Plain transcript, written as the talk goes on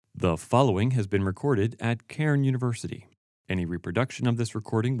The following has been recorded at Cairn University. Any reproduction of this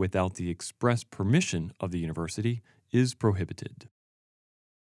recording without the express permission of the university is prohibited.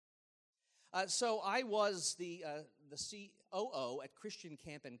 So I was the COO at Christian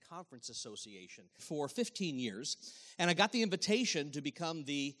Camp and Conference Association for 15 years, and I got the invitation to become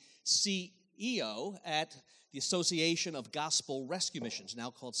the CEO at the Association of Gospel Rescue Missions, now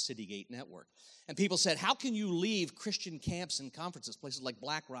called Citygate Network. And people said, how can you leave Christian camps and conferences, places like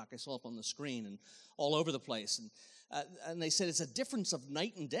Black Rock, I saw up on the screen, and all over the place. And they said, it's a difference of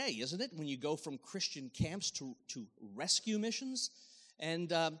night and day, isn't it, when you go from Christian camps to rescue missions?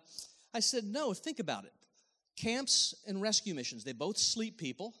 And I said, no, think about it. Camps and rescue missions, they both sleep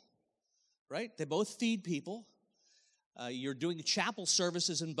people, right? They both feed people. You're doing chapel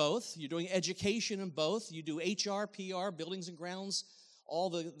services in both. You're doing education in both. You do HR, PR, buildings and grounds, all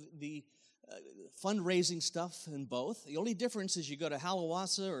the fundraising stuff in both. The only difference is you go to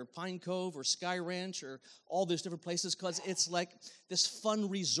Halawasa or Pine Cove or Sky Ranch or all those different places because it's like this fun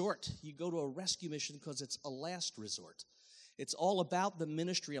resort. You go to a rescue mission because it's a last resort. It's all about the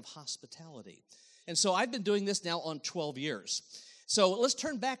ministry of hospitality. And so I've been doing this now on 12 years. So let's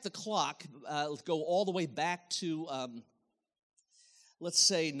turn back the clock. Let's go all the way back to, let's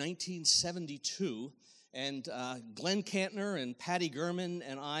say, 1972. And Glenn Kantner and Patty Gurman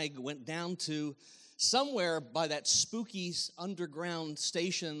and I went down to somewhere by that spooky underground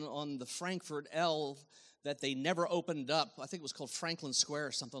station on the Frankfurt L that they never opened up. I think it was called Franklin Square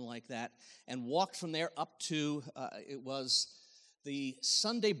or something like that. And walked from there up to, it was the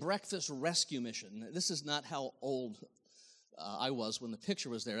Sunday Breakfast Rescue Mission. This is not how old I was when the picture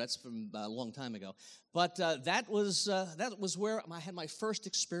was there. That's from a long time ago. But that was where I had my first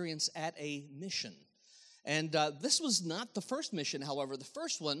experience at a mission. And this was not the first mission, however. The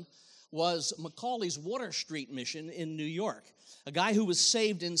first one was Macaulay's Water Street mission in New York. A guy who was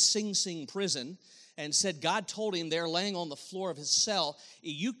saved in Sing Sing prison and said God told him there laying on the floor of his cell,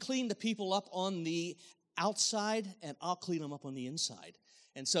 you clean the people up on the outside and I'll clean them up on the inside.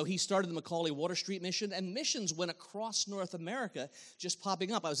 And so he started the Macaulay Water Street mission, and missions went across North America just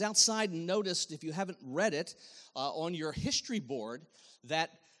popping up. I was outside and noticed, if you haven't read it, on your history board, that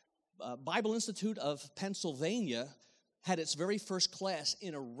Bible Institute of Pennsylvania had its very first class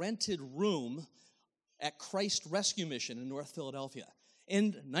in a rented room at Christ Rescue Mission in North Philadelphia in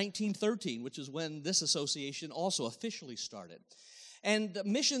 1913, which is when this association also officially started. And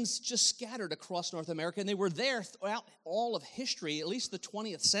missions just scattered across North America, and they were there throughout all of history, at least the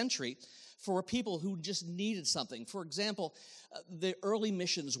 20th century, for people who just needed something. For example, the early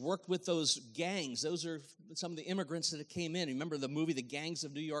missions worked with those gangs. Those are some of the immigrants that came in. Remember the movie The Gangs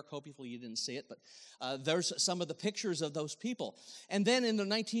of New York? Hopefully you didn't see it, but there's some of the pictures of those people. And then in the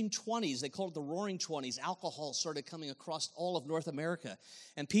 1920s, they called it the Roaring Twenties, alcohol started coming across all of North America,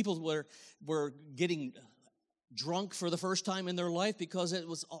 and people were getting drunk for the first time in their life because it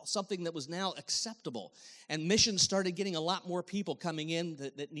was something that was now acceptable. And missions started getting a lot more people coming in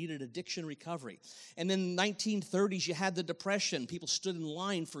that needed addiction recovery. And then in the 1930s, you had the Depression. People stood in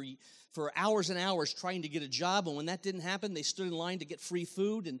line for hours and hours trying to get a job. And when that didn't happen, they stood in line to get free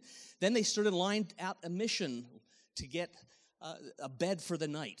food. And then they stood in line out a mission to get a bed for the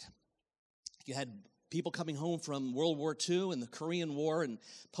night. You had people coming home from World War II and the Korean War and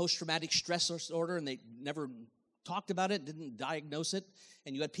post-traumatic stress disorder, and they never talked about it, didn't diagnose it,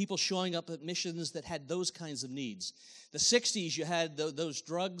 and you had people showing up at missions that had those kinds of needs. The 60s, you had those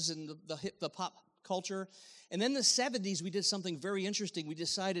drugs and the pop culture. And then the 70s, we did something very interesting. We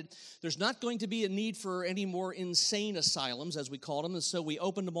decided there's not going to be a need for any more insane asylums, as we called them, and so we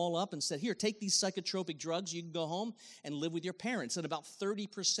opened them all up and said, here, take these psychotropic drugs, you can go home and live with your parents. And about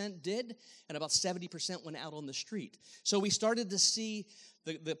 30% did, and about 70% went out on the street. So we started to see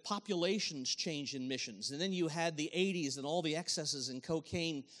the populations change in missions. And then you had the 80s and all the excesses in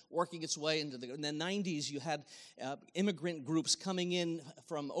cocaine working its way into in the 90s, you had immigrant groups coming in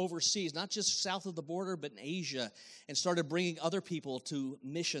from overseas, not just south of the border, but in Asia, and started bringing other people to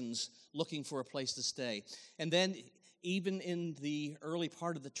missions looking for a place to stay. And then even in the early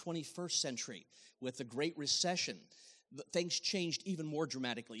part of the 21st century, with the Great Recession, things changed even more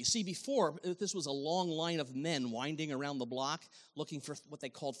dramatically. You see, before, this was a long line of men winding around the block looking for what they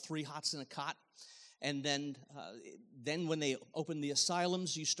called 3 hots and a cot. And then when they opened the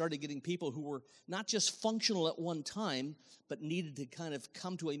asylums, you started getting people who were not just functional at one time, but needed to kind of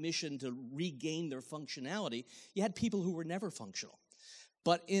come to a mission to regain their functionality. You had people who were never functional.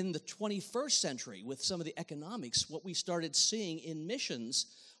 But in the 21st century, with some of the economics, what we started seeing in missions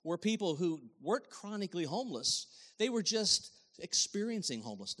were people who weren't chronically homeless. They were just experiencing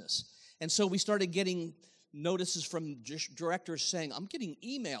homelessness. And so we started getting notices from directors saying, I'm getting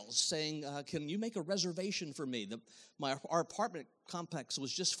emails saying, can you make a reservation for me? Our apartment complex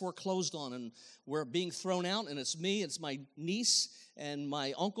was just foreclosed on, and we're being thrown out, and it's me, it's my niece, and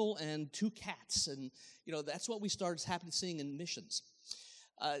my uncle, and 2 cats. And, that's what we started seeing in missions.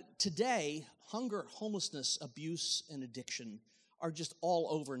 Today, hunger, homelessness, abuse, and addiction are just all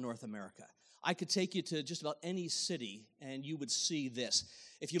over North America. I could take you to just about any city, and you would see this.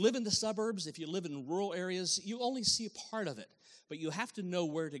 If you live in the suburbs, if you live in rural areas, you only see a part of it. But you have to know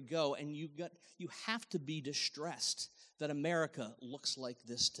where to go, and you have to be distressed that America looks like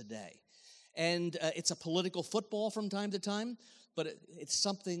this today. And it's a political football from time to time, but it's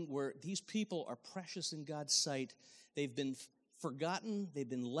something where these people are precious in God's sight. They've been forgotten, they've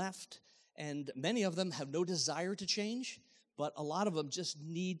been left, and many of them have no desire to change, but a lot of them just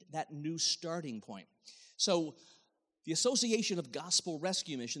need that new starting point. So the Association of Gospel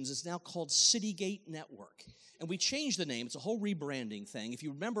Rescue Missions is now called Citygate Network. And we changed the name. It's a whole rebranding thing. If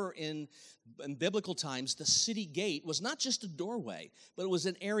you remember in biblical times, the city gate was not just a doorway, but it was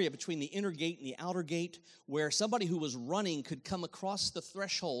an area between the inner gate and the outer gate where somebody who was running could come across the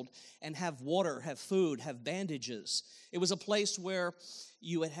threshold and have water, have food, have bandages. It was a place where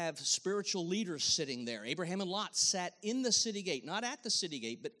you would have spiritual leaders sitting there. Abraham and Lot sat in the city gate, not at the city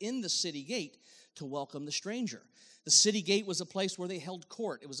gate, but in the city gate to welcome the stranger. The city gate was a place where they held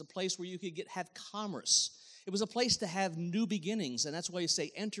court. It was a place where you could have commerce. It was a place to have new beginnings, and that's why you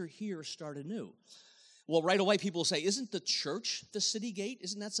say, enter here, start anew. Well, right away people say, isn't the church the city gate?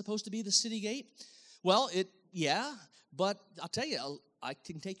 Isn't that supposed to be the city gate? Well, yeah, but I'll tell you, I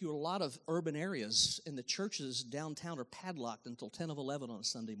can take you to a lot of urban areas, and the churches downtown are padlocked until 10 of 11 on a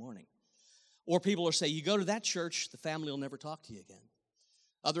Sunday morning. Or people will say, you go to that church, the family will never talk to you again.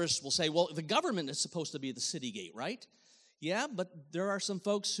 Others will say, well, the government is supposed to be the city gate, right? Yeah, but there are some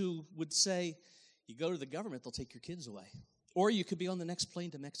folks who would say, you go to the government, they'll take your kids away. Or you could be on the next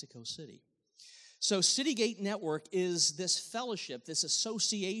plane to Mexico City. So Citygate Network is this fellowship, this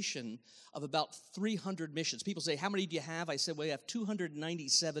association of about 300 missions. People say, how many do you have? I said, well, we have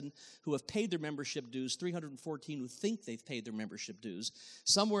 297 who have paid their membership dues, 314 who think they've paid their membership dues.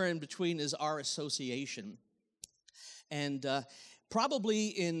 Somewhere in between is our association. And probably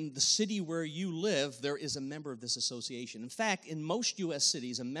in the city where you live, there is a member of this association. In fact, in most U.S.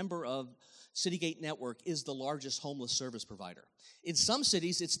 cities, a member of Citygate Network is the largest homeless service provider. In some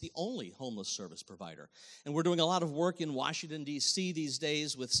cities, it's the only homeless service provider. And we're doing a lot of work in Washington, D.C. these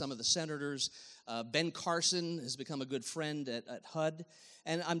days with some of the senators. Ben Carson has become a good friend at HUD.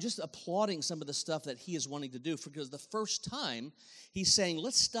 And I'm just applauding some of the stuff that he is wanting to do, because the first time he's saying,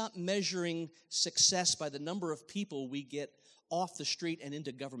 let's stop measuring success by the number of people we get off the street and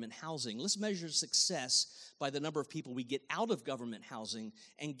into government housing. Let's measure success by the number of people we get out of government housing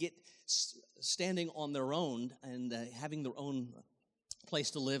and get standing on their own and having their own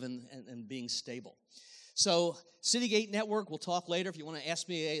place to live and being stable. So Citygate Network, we'll talk later. If you want to ask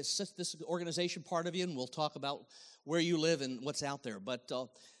me, is this organization part of you? And we'll talk about where you live and what's out there. But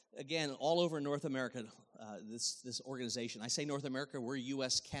again, all over North America, this organization, I say North America, we're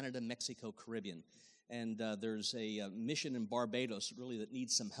U.S., Canada, Mexico, Caribbean. And there's a mission in Barbados really that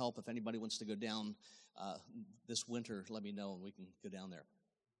needs some help. If anybody wants to go down this winter, let me know and we can go down there.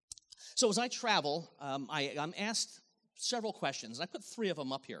 So as I travel, I'm asked several questions. I put 3 of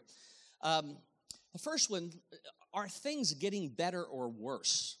them up here. The first one, are things getting better or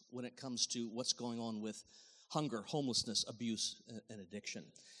worse when it comes to what's going on with hunger, homelessness, abuse, and addiction?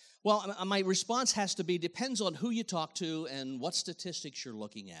 Well, my response has to be, depends on who you talk to and what statistics you're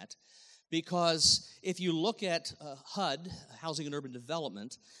looking at. Because if you look at HUD, Housing and Urban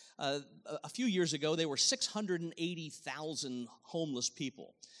Development, a few years ago, there were 680,000 homeless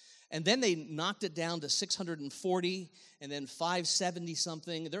people. And then they knocked it down to 640, and then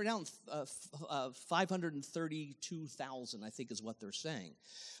 570-something. They're down 532,000, I think is what they're saying.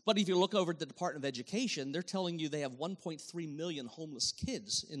 But if you look over at the Department of Education, they're telling you they have 1.3 million homeless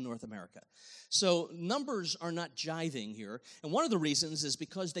kids in North America. So numbers are not jiving here. And one of the reasons is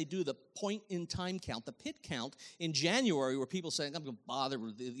because they do the point-in-time count, the PIT count, in January, where people saying, I'm going to bother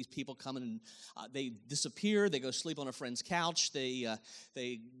with these people coming, and they disappear, they go sleep on a friend's couch, they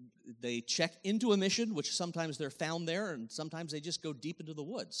check into a mission, which sometimes they're found there, and sometimes they just go deep into the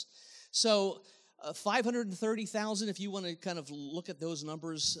woods. So 530,000, if you want to kind of look at those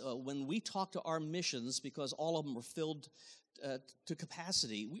numbers, when we talk to our missions, because all of them are filled to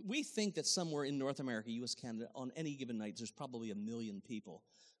capacity, we think that somewhere in North America, U.S., Canada, on any given night, there's probably 1 million people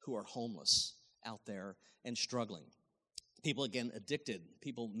who are homeless out there and struggling. People, again, addicted,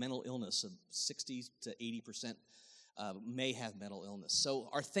 people, mental illness, 60 to 80% may have mental illness. So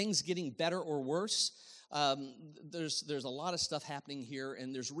are things getting better or worse? There's a lot of stuff happening here,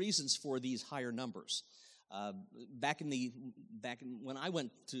 and there's reasons for these higher numbers. When I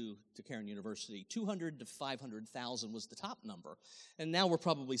went to Cairn University, 200 to 500,000 was the top number, and now we're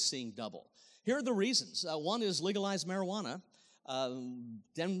probably seeing double. Here are the reasons. One is legalized marijuana.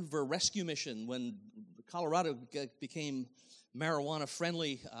 Denver Rescue Mission, when Colorado became marijuana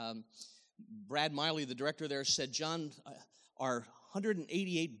friendly, Brad Miley, the director there, said, John, our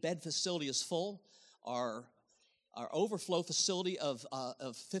 188 bed facility is full. Our overflow facility of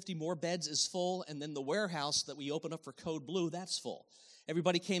 50 more beds is full, and then the warehouse that we opened up for Code Blue, that's full.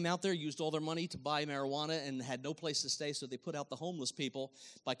 Everybody came out there, used all their money to buy marijuana, and had no place to stay, so they put out the homeless people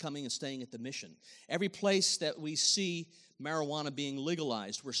by coming and staying at the mission. Every place that we see marijuana being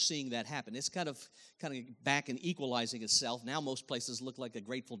legalized, we're seeing that happen. It's kind of back and equalizing itself. Now most places look like a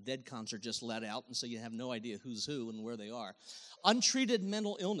Grateful Dead concert just let out, and so you have no idea who's who and where they are. Untreated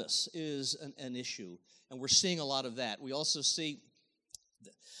mental illness is an issue, and we're seeing a lot of that. We also see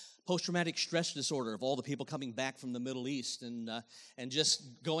post-traumatic stress disorder of all the people coming back from the Middle East and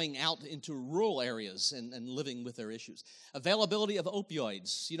just going out into rural areas and living with their issues. Availability of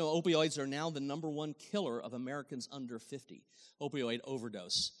opioids. You know, opioids are now the number one killer of Americans under 50, opioid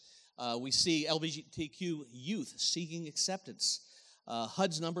overdose. We see LGBTQ youth seeking acceptance.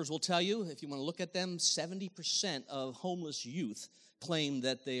 HUD's numbers will tell you, if you want to look at them, 70% of homeless youth claim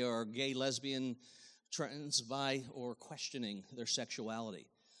that they are gay, lesbian, trans, bi, or questioning their sexuality.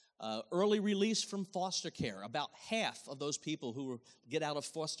 Early release from foster care. About half of those people who get out of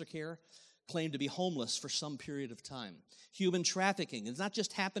foster care claim to be homeless for some period of time. Human trafficking. It's not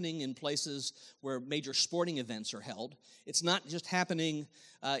just happening in places where major sporting events are held. It's not just happening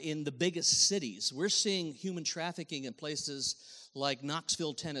in the biggest cities. We're seeing human trafficking in places like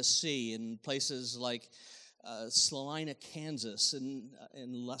Knoxville, Tennessee, and places like Salina, Kansas, and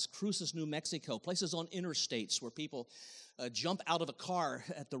Las Cruces, New Mexico, places on interstates where people jump out of a car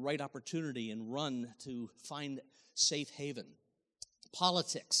at the right opportunity and run to find safe haven.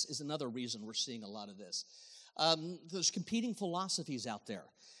 Politics is another reason we're seeing a lot of this. There's competing philosophies out there.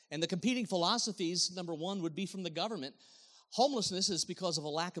 And the competing philosophies, number one, would be from the government. Homelessness is because of a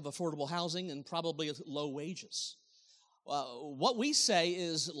lack of affordable housing and probably low wages. What we say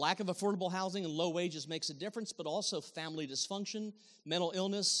is lack of affordable housing and low wages makes a difference, but also family dysfunction, mental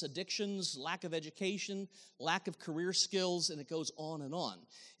illness, addictions, lack of education, lack of career skills, and it goes on and on.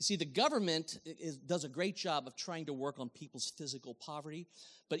 You see, the government does a great job of trying to work on people's physical poverty,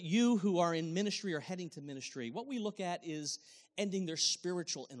 but you who are in ministry or heading to ministry, what we look at is ending their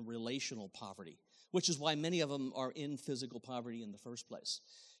spiritual and relational poverty, which is why many of them are in physical poverty in the first place.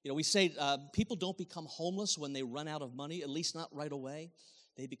 You know, we say people don't become homeless when they run out of money, at least not right away.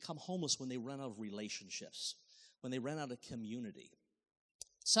 They become homeless when they run out of relationships, when they run out of community.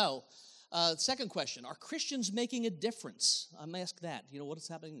 So, second question, are Christians making a difference? I'm asked that, you know, what is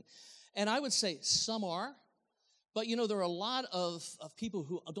happening? And I would say some are, but, you know, there are a lot of people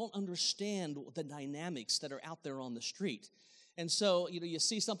who don't understand the dynamics that are out there on the street. And so, you know, you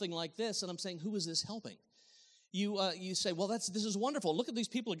see something like this, and I'm saying, who is this helping? You say, well, this is wonderful. Look at these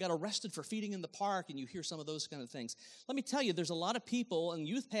people who got arrested for feeding in the park, and you hear some of those kind of things. Let me tell you, there's a lot of people and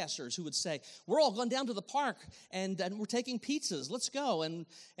youth pastors who would say, we're all going down to the park, and we're taking pizzas. Let's go. And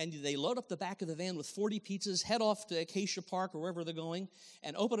they load up the back of the van with 40 pizzas, head off to Acacia Park or wherever they're going,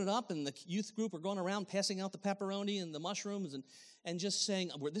 and open it up, and the youth group are going around passing out the pepperoni and the mushrooms and just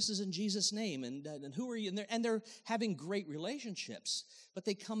saying, this is in Jesus' name, and who are you? And they're having great relationships. But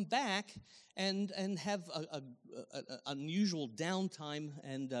they come back and have an unusual downtime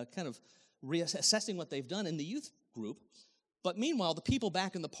and kind of reassessing what they've done in the youth group. But meanwhile, the people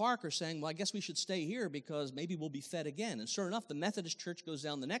back in the park are saying, well, I guess we should stay here because maybe we'll be fed again. And sure enough, the Methodist church goes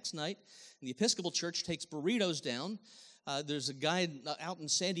down the next night, and the Episcopal church takes burritos down. There's a guy out in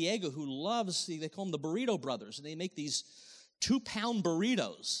San Diego who loves, they call them the Burrito Brothers, and they make these 2-pound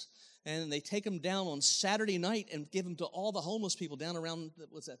burritos. And they take them down on Saturday night and give them to all the homeless people down around,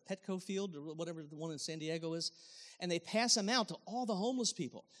 what's that, Petco Field or whatever the one in San Diego is. And they pass them out to all the homeless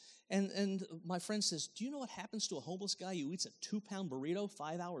people. And my friend says, do you know what happens to a homeless guy who eats a 2-pound burrito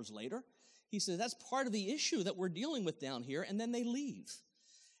 5 hours later? He says, that's part of the issue that we're dealing with down here, and then they leave.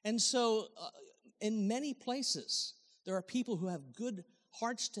 And so in many places, there are people who have good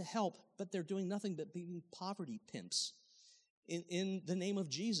hearts to help, but they're doing nothing but being poverty pimps in the name of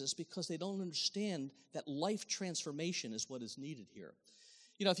Jesus because they don't understand that life transformation is what is needed here.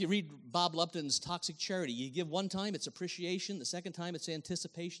 You know, if you read Bob Lupton's Toxic Charity, you give one time, it's appreciation. The second time, it's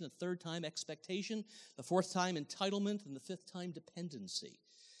anticipation. The third time, expectation. The fourth time, entitlement. And the fifth time, dependency.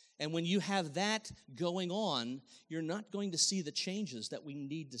 And when you have that going on, you're not going to see the changes that we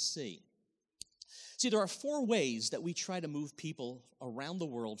need to see. See, there are 4 ways that we try to move people around the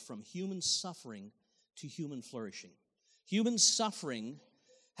world from human suffering to human flourishing. Human suffering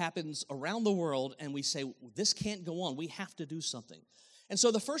happens around the world, and we say, this can't go on. We have to do something. And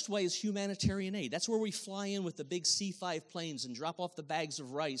so the first way is humanitarian aid. That's where we fly in with the big C-5 planes and drop off the bags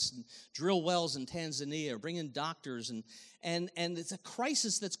of rice and drill wells in Tanzania or bring in doctors. And it's a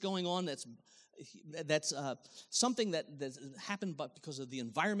crisis that's going on that's something that happened because of the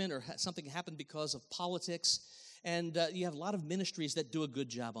environment or something happened because of politics. And you have a lot of ministries that do a good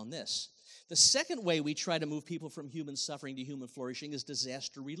job on this. The second way we try to move people from human suffering to human flourishing is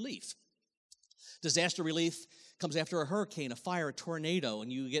disaster relief. Disaster relief comes after a hurricane, a fire, a tornado,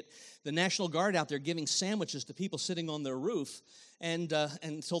 and you get the National Guard out there giving sandwiches to people sitting on their roof and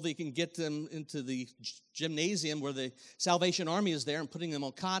so they can get them into the gymnasium where the Salvation Army is there and putting them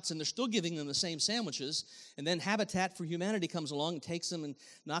on cots, and they're still giving them the same sandwiches. And then Habitat for Humanity comes along and takes them and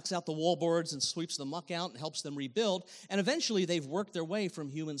knocks out the wallboards and sweeps the muck out and helps them rebuild. And eventually they've worked their way from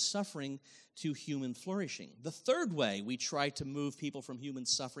human suffering to human flourishing. The third way we try to move people from human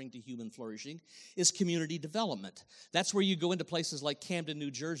suffering to human flourishing is community development. That's where you go into places like Camden,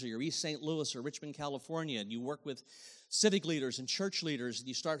 New Jersey, or East St. Louis, or Richmond, California, and you work with civic leaders and church leaders, and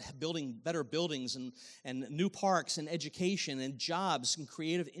you start building better buildings and new parks and education and jobs and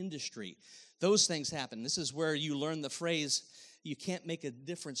creative industry. Those things happen. This is where you learn the phrase, you can't make a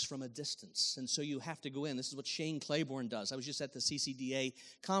difference from a distance. And so you have to go in. This is what Shane Claiborne does. I was just at the CCDA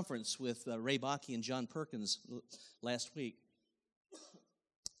conference with Ray Bakke and John Perkins last week.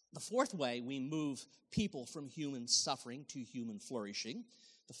 The fourth way we move people from human suffering to human flourishing,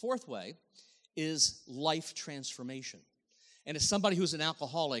 the fourth way is life transformation. And it's somebody who's an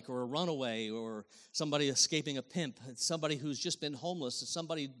alcoholic or a runaway or somebody escaping a pimp, it's somebody who's just been homeless, it's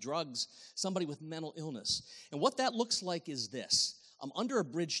somebody drugs, somebody with mental illness. And what that looks like is this. I'm under a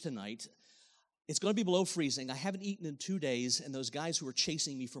bridge tonight. It's going to be below freezing. I haven't eaten in 2 days, and those guys who are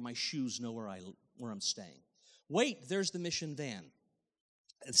chasing me for my shoes know where I'm staying. Wait, there's the mission van.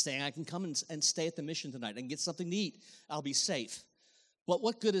 And saying I can come and stay at the mission tonight and get something to eat. I'll be safe. But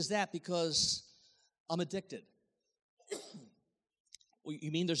what good is that? Because I'm addicted. Well,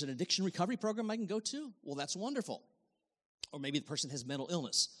 you mean there's an addiction recovery program I can go to? Well, that's wonderful. Or maybe the person has mental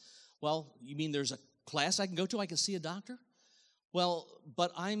illness. Well, you mean there's a class I can go to? I can see a doctor? Well,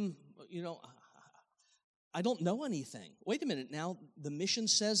 but I don't know anything. Wait a minute now. The mission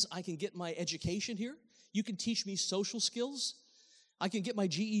says I can get my education here. You can teach me social skills. I can get my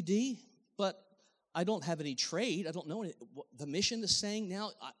GED, but I don't have any trade. I don't know any. The mission is saying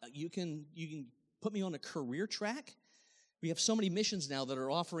now you can put me on a career track. We have so many missions now that are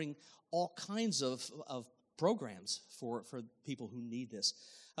offering all kinds of programs for people who need this.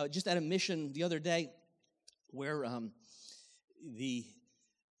 Just at a mission the other day where the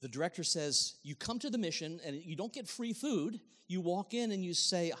director says, you come to the mission and you don't get free food. You walk in and you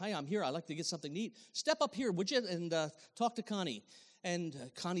say, hi, I'm here. I'd like to get something to eat. Step up here, would you, and talk to Connie. And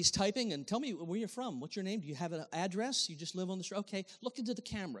Connie's typing, and tell me where you're from. What's your name? Do you have an address? You just live on the street? Okay, look into the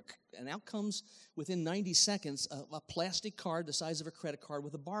camera. And out comes, within 90 seconds, a plastic card the size of a credit card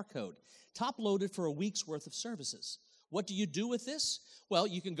with a barcode, top-loaded for a week's worth of services. What do you do with this? Well,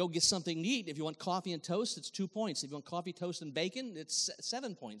 you can go get something to eat. If you want coffee and toast, it's 2 points. If you want coffee, toast, and bacon, it's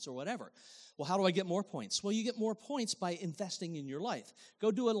 7 points or whatever. Well, how do I get more points? Well, you get more points by investing in your life.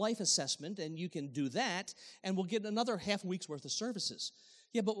 Go do a life assessment, and you can do that, and we'll get another half week's worth of services.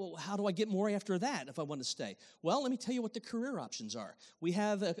 Yeah, but how do I get more after that if I want to stay? Well, let me tell you what the career options are. We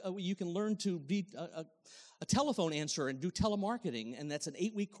have, you can learn to be a telephone answerer and do telemarketing, and that's an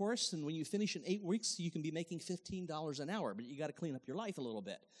 8-week course, and when you finish in 8 weeks, you can be making $15 an hour, but you got to clean up your life a little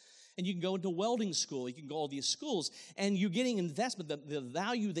bit. And you can go into welding school, you can go to all these schools, and you're getting investment. The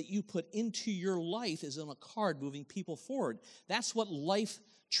value that you put into your life is on a card moving people forward. That's what life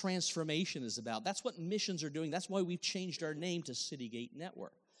transformation is about. That's what missions are doing. That's why we've changed our name to Citygate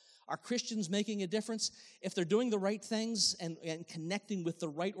Network. Are Christians making a difference? If they're doing the right things and connecting with the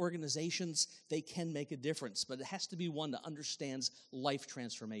right organizations, they can make a difference. But it has to be one that understands life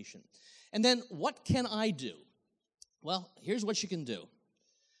transformation. And then, what can I do? Well, here's what you can do.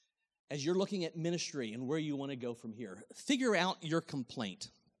 As you're looking at ministry and where you want to go from here, figure out your complaint.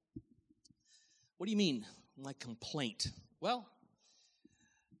 What do you mean, my complaint? Well,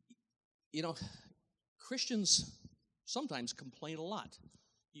 Christians sometimes complain a lot.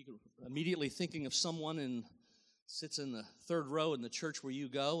 You can immediately thinking of someone and sits in the third row in the church where you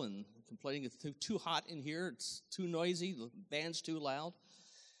go and complaining it's too hot in here, it's too noisy, the band's too loud.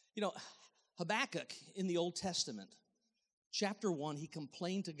 Habakkuk in the Old Testament chapter 1, he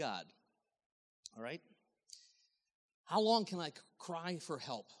complained to God. All right? How long can I cry for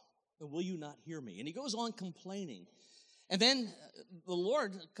help? And will you not hear me? And he goes on complaining. And then the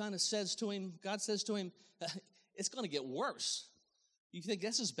Lord kind of says to him, God says to him, it's going to get worse. You think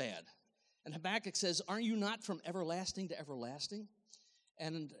this is bad. And Habakkuk says, aren't you not from everlasting to everlasting?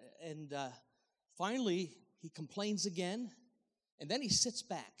 And finally, he complains again, and then he sits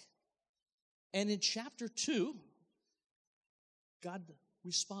back. And in chapter 2, God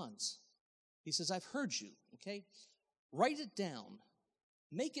responds. He says, I've heard you, okay? Write it down.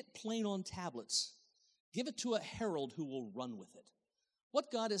 Make it plain on tablets. Give it to a herald who will run with it.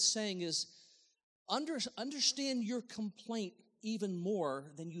 What God is saying is, understand your complaint even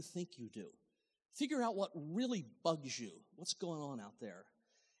more than you think you do. Figure out what really bugs you, what's going on out there.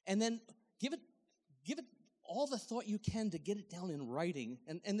 And then give it all the thought you can to get it down in writing.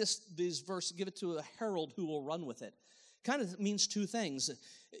 And this verse, give it to a herald who will run with it, kind of means two things.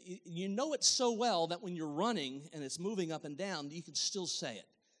 You know it so well that when you're running and it's moving up and down, you can still say it.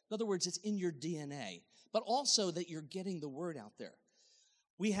 In other words, it's in your DNA. But also that you're getting the word out there.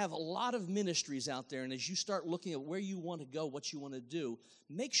 We have a lot of ministries out there, and as you start looking at where you want to go, what you want to do,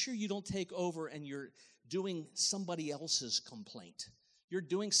 make sure you don't take over and you're doing somebody else's complaint. You're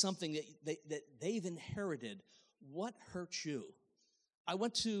doing something that they've inherited. What hurts you? I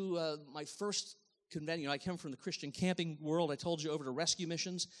went to my first convention. I came from the Christian camping world. I told you, over to rescue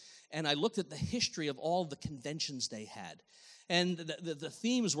missions, and I looked at the history of all the conventions they had. And the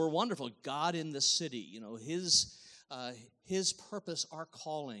themes were wonderful. God in the city, his purpose, our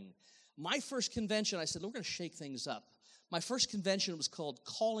calling. My first convention, I said, we're going to shake things up. My first convention was called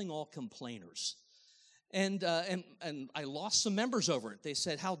Calling All Complainers. And I lost some members over it. They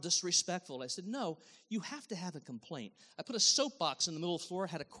said, how disrespectful. I said, no, you have to have a complaint. I put a soapbox in the middle of the floor,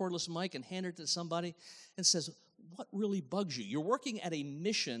 had a cordless mic, and handed it to somebody and says, what really bugs you? You're working at a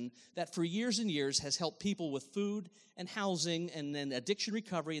mission that for years and years has helped people with food and housing and then addiction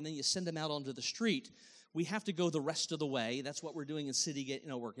recovery, and then you send them out onto the street. We have to go the rest of the way. That's what we're doing in city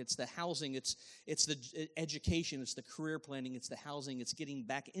work. It's the housing, it's the education, it's the career planning, it's the housing, it's getting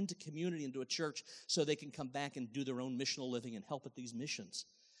back into community, into a church, so they can come back and do their own missional living and help at these missions.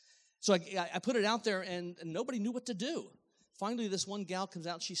 So I put it out there, and nobody knew what to do. Finally, this one gal comes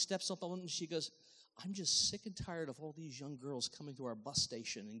out, she steps up on, and she goes, I'm just sick and tired of all these young girls coming to our bus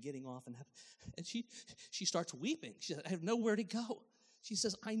station and getting off. And she starts weeping. She said, I have nowhere to go. She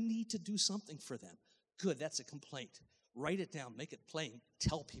says, I need to do something for them. Good, that's a complaint. Write it down, make it plain,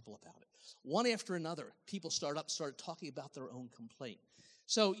 tell people about it. One after another, people started talking about their own complaint.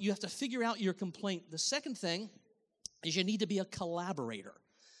 So you have to figure out your complaint. The second thing is you need to be a collaborator.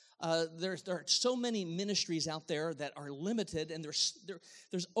 There are so many ministries out there that are limited, and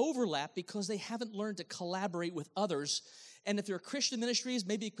there's overlap because they haven't learned to collaborate with others. And if they're Christian ministries,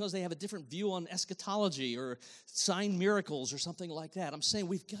 maybe because they have a different view on eschatology or sign miracles or something like that. I'm saying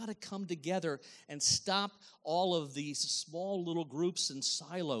we've got to come together and stop all of these small little groups and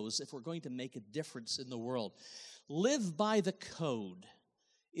silos if we're going to make a difference in the world. Live by the code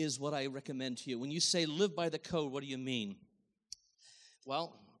is what I recommend to you. When you say live by the code, what do you mean?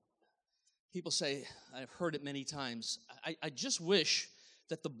 Well, people say, I've heard it many times, I just wish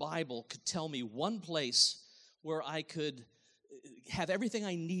that the Bible could tell me one place where I could have everything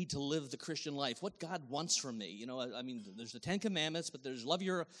I need to live the Christian life, what God wants from me. There's the 10 Commandments, but there's love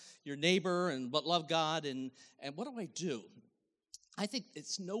your neighbor and love God, and what do I do? I think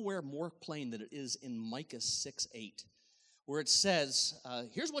it's nowhere more plain than it is in Micah 6:8, where it says,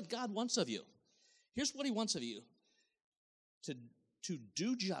 here's what God wants of you. Here's what he wants of you. To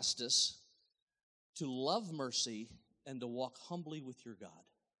do justice, to love mercy, and to walk humbly with your God.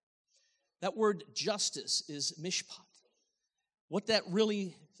 That word justice is mishpat. What that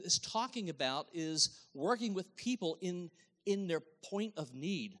really is talking about is working with people in their point of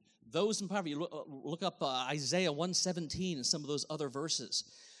need. Those in poverty, look up Isaiah 1:17 and some of those other verses.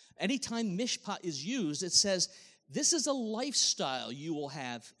 Anytime mishpat is used, it says, this is a lifestyle you will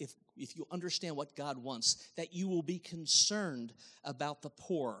have if you understand what God wants, that you will be concerned about the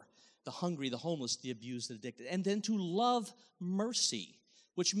poor, the hungry, the homeless, the abused, the addicted, and then to love mercy,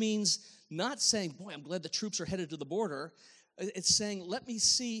 which means not saying, boy, I'm glad the troops are headed to the border. It's saying, let me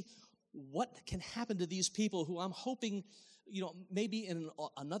see what can happen to these people who I'm hoping, maybe in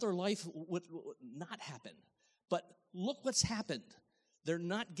another life would not happen. But look what's happened. They're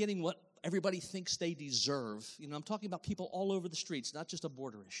not getting what everybody thinks they deserve. I'm talking about people all over the streets, not just a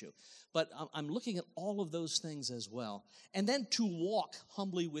border issue. But I'm looking at all of those things as well. And then to walk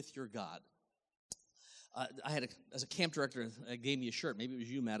humbly with your God. As a camp director, I gave me a shirt. Maybe it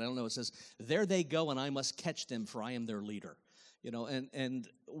was you, Matt. I don't know. It says, "There they go, and I must catch them, for I am their leader." You know, and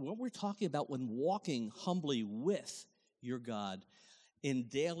what we're talking about when walking humbly with your God in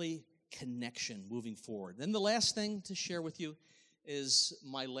daily connection moving forward. Then the last thing to share with you is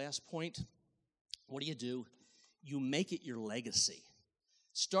my last point. What do? You make it your legacy.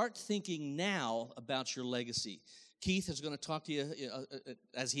 Start thinking now about your legacy. Keith is going to talk to you,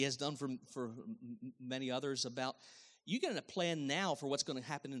 as he has done for many others, about you got to plan now for what's going to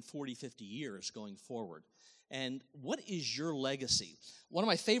happen in 40, 50 years going forward. And what is your legacy? One of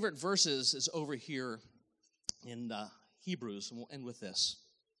my favorite verses is over here in Hebrews, and we'll end with this.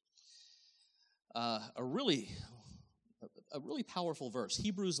 A really powerful verse.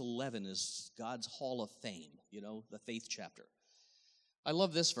 Hebrews 11 is God's Hall of Fame, the faith chapter. I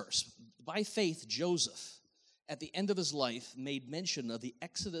love this verse. By faith, Joseph, at the end of his life, made mention of the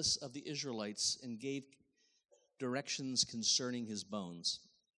exodus of the Israelites and gave directions concerning his bones.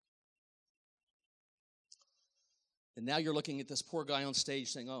 And now you're looking at this poor guy on stage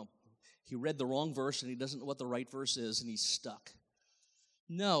saying, oh, he read the wrong verse and he doesn't know what the right verse is and he's stuck.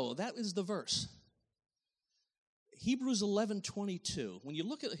 No, that is the verse. Hebrews 11:22. When you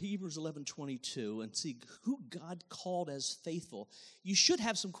look at Hebrews 11:22 and see who God called as faithful, you should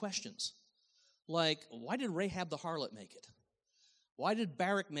have some questions. Like, why did Rahab the harlot make it? Why did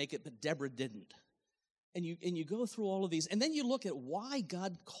Barak make it, but Deborah didn't? And you go through all of these, and then you look at why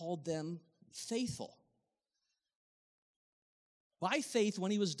God called them faithful. By faith,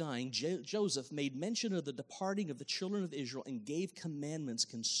 when he was dying, Joseph made mention of the departing of the children of Israel and gave commandments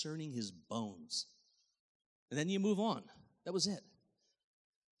concerning his bones. And then you move on. That was it.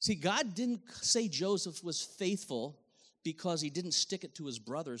 See, God didn't say Joseph was faithful because he didn't stick it to his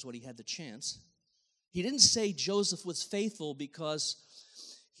brothers when he had the chance. He didn't say Joseph was faithful because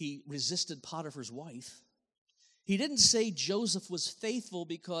he resisted Potiphar's wife. He didn't say Joseph was faithful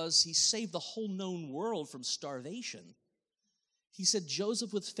because he saved the whole known world from starvation. He said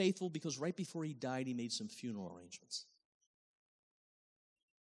Joseph was faithful because right before he died, he made some funeral arrangements.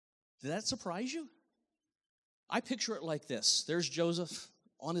 Did that surprise you? I picture it like this. There's Joseph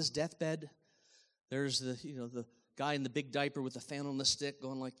on his deathbed. There's the guy in the big diaper with the fan on the stick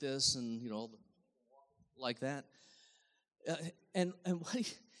going like this and, like that. And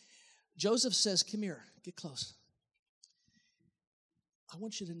Joseph says, come here, get close. I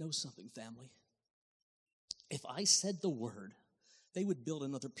want you to know something, family. If I said the word, they would build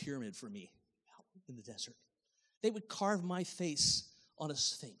another pyramid for me out in the desert. They would carve my face on a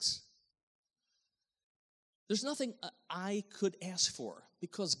sphinx. There's nothing I could ask for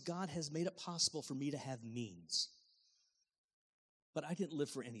because God has made it possible for me to have means. But I didn't live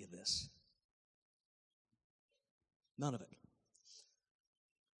for any of this. None of it.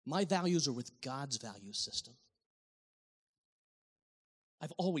 My values are with God's value system.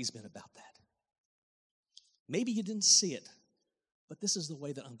 I've always been about that. Maybe you didn't see it, but this is the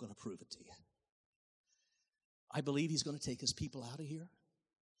way that I'm going to prove it to you. I believe he's going to take his people out of here.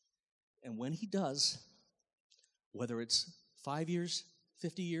 And when he does, whether it's 5 years,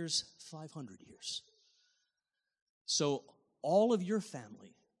 50 years, 500 years. So all of your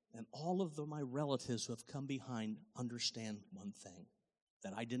family and all of my relatives who have come behind understand one thing,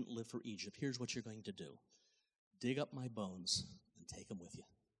 that I didn't live for Egypt. Here's what you're going to do. Dig up my bones and take them with you.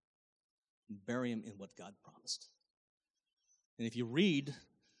 And bury them in what God promised. And if you read the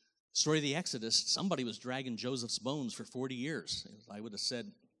story of the Exodus, somebody was dragging Joseph's bones for 40 years. I would have said,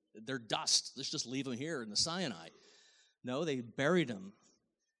 they're dust. Let's just leave them here in the Sinai. No, they buried him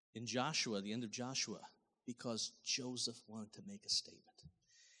in Joshua, the end of Joshua, because Joseph wanted to make a statement.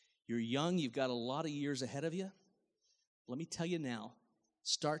 You're young, you've got a lot of years ahead of you. Let me tell you now,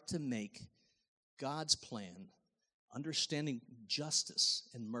 start to make God's plan, understanding justice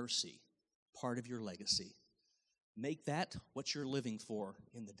and mercy, part of your legacy. Make that what you're living for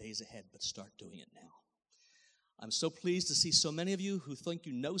in the days ahead, but start doing it now. I'm so pleased to see so many of you who think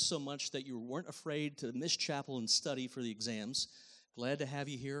you know so much that you weren't afraid to miss chapel and study for the exams. Glad to have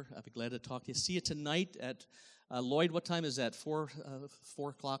you here. I'll be glad to talk to you. See you tonight at Lloyd. What time is that? 4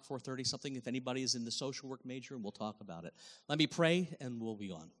 o'clock, 4:30, something. If anybody is in the social work major, we'll talk about it. Let me pray, and we'll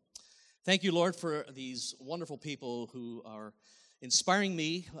be on. Thank you, Lord, for these wonderful people who are inspiring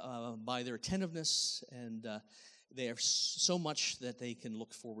me by their attentiveness, and they have so much that they can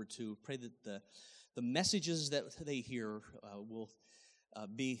look forward to. Pray that the messages that they hear will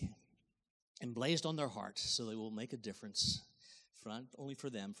be emblazoned on their hearts so they will make a difference, not only for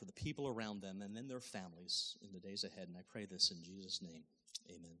them, for the people around them, and then their families in the days ahead. And I pray this in Jesus' name.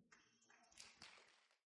 Amen.